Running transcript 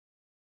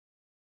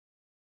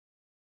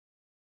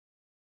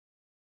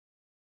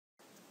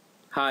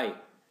Hi,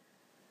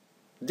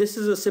 this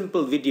is a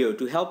simple video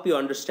to help you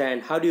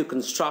understand how do you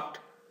construct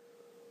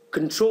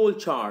control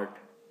chart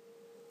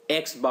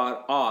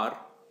Xbar-R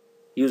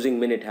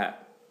using Minitab.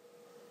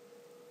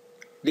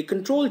 The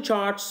control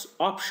charts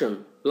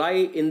option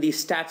lie in the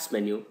stats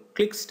menu.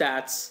 Click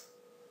stats,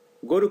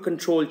 go to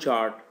control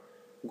chart,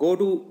 go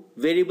to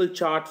variable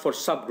chart for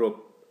subgroup.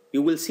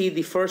 You will see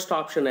the first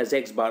option as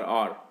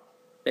Xbar-R.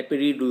 Let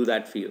me redo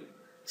that for you.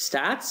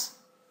 Stats,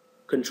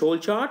 control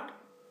chart,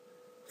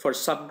 for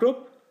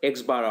subgroup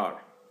Xbar-R.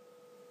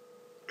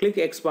 Click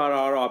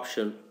Xbar-R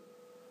option.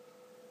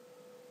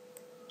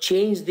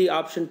 Change the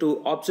option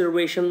to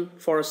observation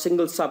for a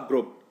single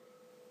subgroup,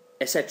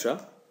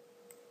 etc.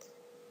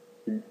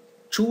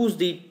 Choose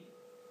the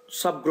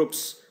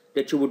subgroups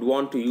that you would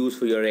want to use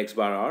for your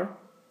Xbar-R.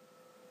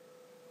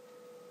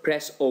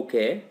 Press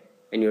OK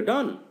and you're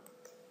done.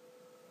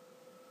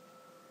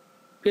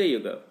 Here you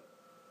go.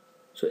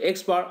 So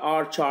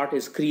Xbar-R chart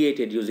is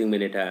created using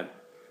Minitab.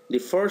 The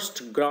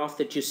first graph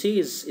that you see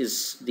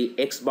is the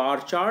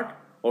X-bar chart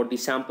or the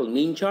sample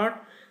mean chart.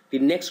 The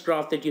next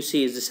graph that you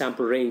see is the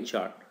sample range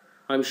chart.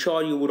 I'm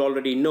sure you would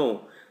already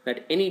know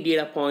that any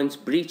data points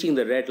breaching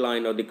the red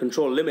line or the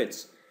control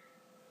limits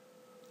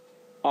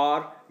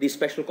are the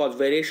special cause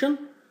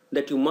variation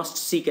that you must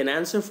seek an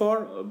answer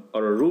for,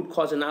 or a root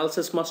cause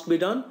analysis must be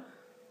done.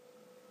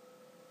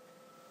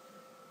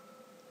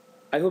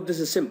 I hope this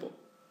is simple.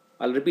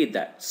 I'll repeat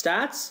that.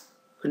 Stats,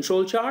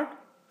 control chart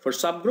for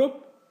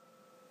subgroup,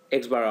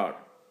 Xbar-R.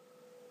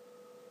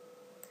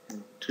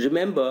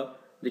 Remember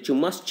that you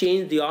must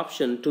change the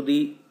option to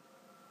the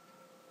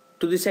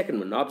second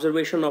one,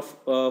 observation of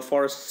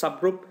for a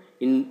subgroup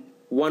in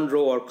one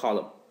row or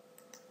column.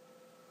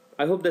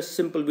 I hope this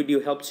simple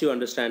video helps you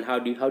understand how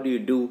do you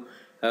do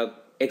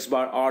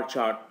Xbar-R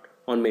chart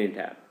on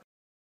Minitab.